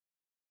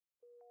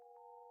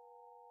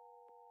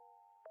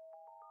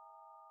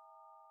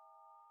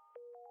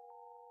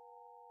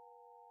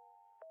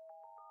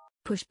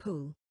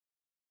Push-pull.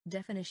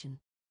 Definition.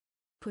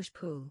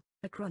 Push-pull,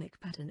 a chronic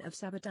pattern of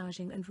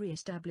sabotaging and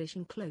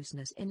re-establishing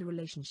closeness in a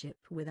relationship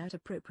without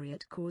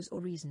appropriate cause or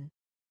reason.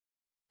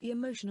 The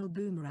emotional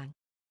boomerang.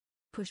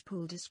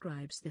 Push-pull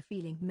describes the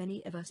feeling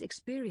many of us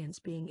experience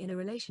being in a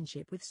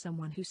relationship with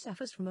someone who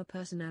suffers from a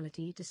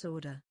personality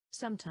disorder.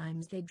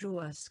 Sometimes they draw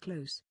us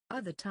close,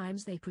 other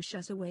times they push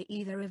us away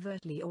either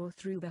overtly or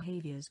through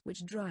behaviors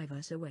which drive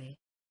us away.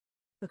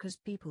 Because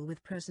people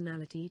with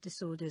personality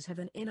disorders have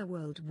an inner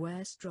world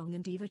where strong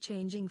and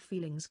ever-changing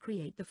feelings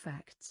create the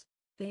facts,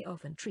 they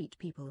often treat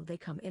people they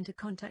come into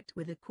contact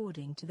with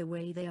according to the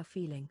way they are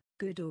feeling,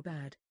 good or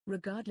bad,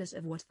 regardless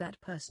of what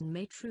that person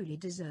may truly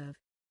deserve.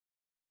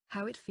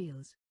 How it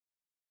feels.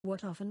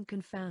 What often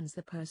confounds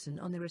the person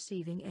on the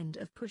receiving end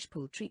of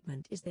push-pull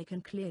treatment is they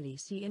can clearly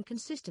see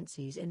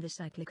inconsistencies in the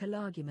cyclical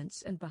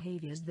arguments and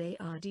behaviors they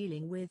are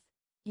dealing with,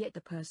 yet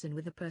the person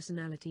with a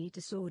personality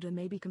disorder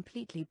may be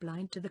completely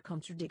blind to the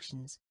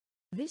contradictions.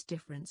 This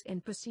difference in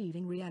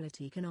perceiving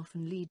reality can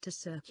often lead to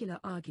circular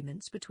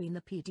arguments between the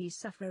PD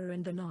sufferer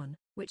and the non,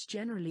 which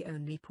generally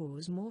only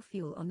pours more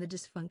fuel on the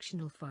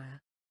dysfunctional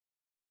fire.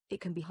 It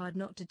can be hard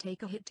not to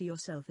take a hit to your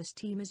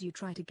self-esteem as you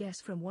try to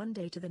guess from one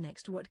day to the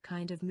next what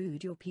kind of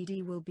mood your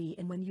PD will be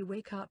in when you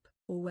wake up,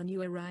 or when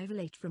you arrive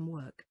late from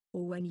work,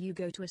 or when you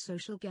go to a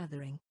social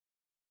gathering.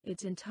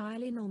 It's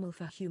entirely normal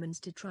for humans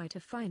to try to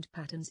find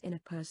patterns in a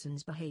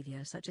person's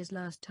behavior, such as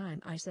last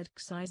time I said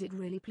 "Xyz it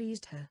really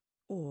pleased her,"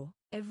 or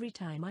every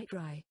time I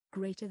cry,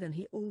 greater than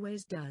he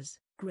always does,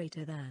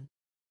 greater than.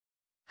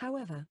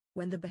 However,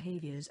 when the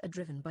behaviors are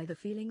driven by the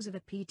feelings of a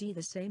PD,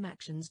 the same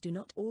actions do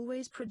not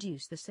always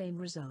produce the same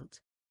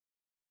result.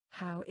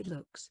 How it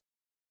looks.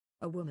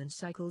 A woman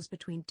cycles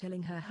between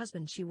telling her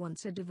husband she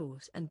wants a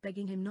divorce and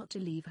begging him not to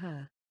leave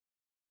her.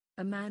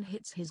 A man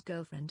hits his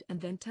girlfriend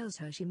and then tells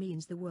her she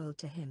means the world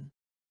to him.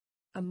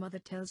 A mother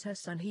tells her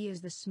son he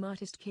is the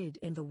smartest kid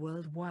in the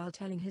world while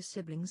telling his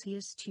siblings he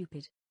is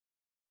stupid.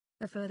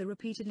 A father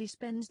repeatedly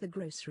spends the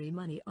grocery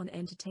money on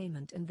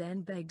entertainment and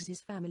then begs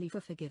his family for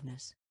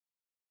forgiveness.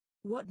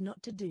 What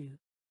not to do.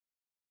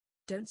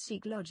 Don't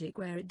seek logic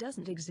where it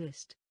doesn't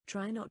exist.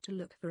 Try not to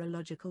look for a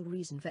logical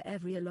reason for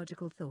every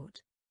illogical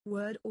thought,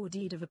 word or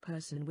deed of a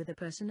person with a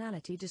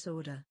personality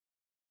disorder.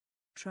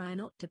 Try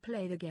not to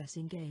play the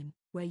guessing game,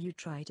 where you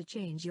try to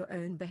change your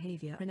own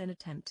behavior in an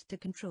attempt to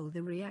control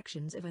the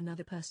reactions of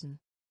another person.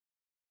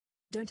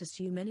 Don't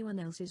assume anyone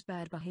else's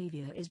bad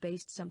behavior is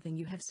based on something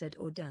you have said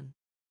or done.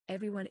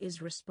 Everyone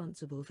is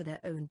responsible for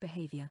their own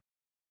behavior.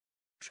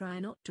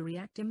 Try not to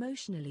react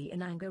emotionally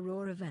in anger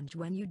or revenge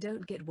when you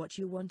don't get what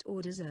you want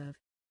or deserve.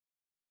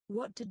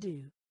 What to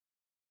do.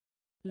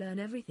 Learn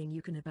everything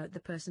you can about the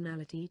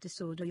personality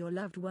disorder your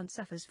loved one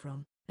suffers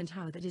from, and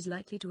how that is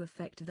likely to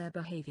affect their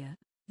behavior,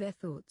 their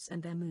thoughts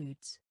and their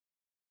moods.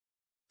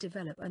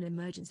 Develop an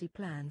emergency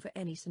plan for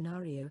any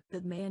scenario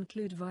that may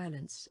include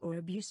violence or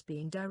abuse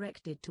being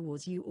directed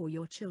towards you or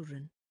your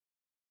children.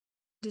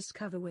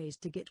 Discover ways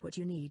to get what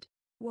you need,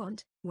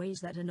 want,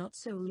 ways that are not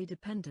solely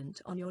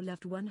dependent on your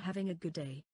loved one having a good day.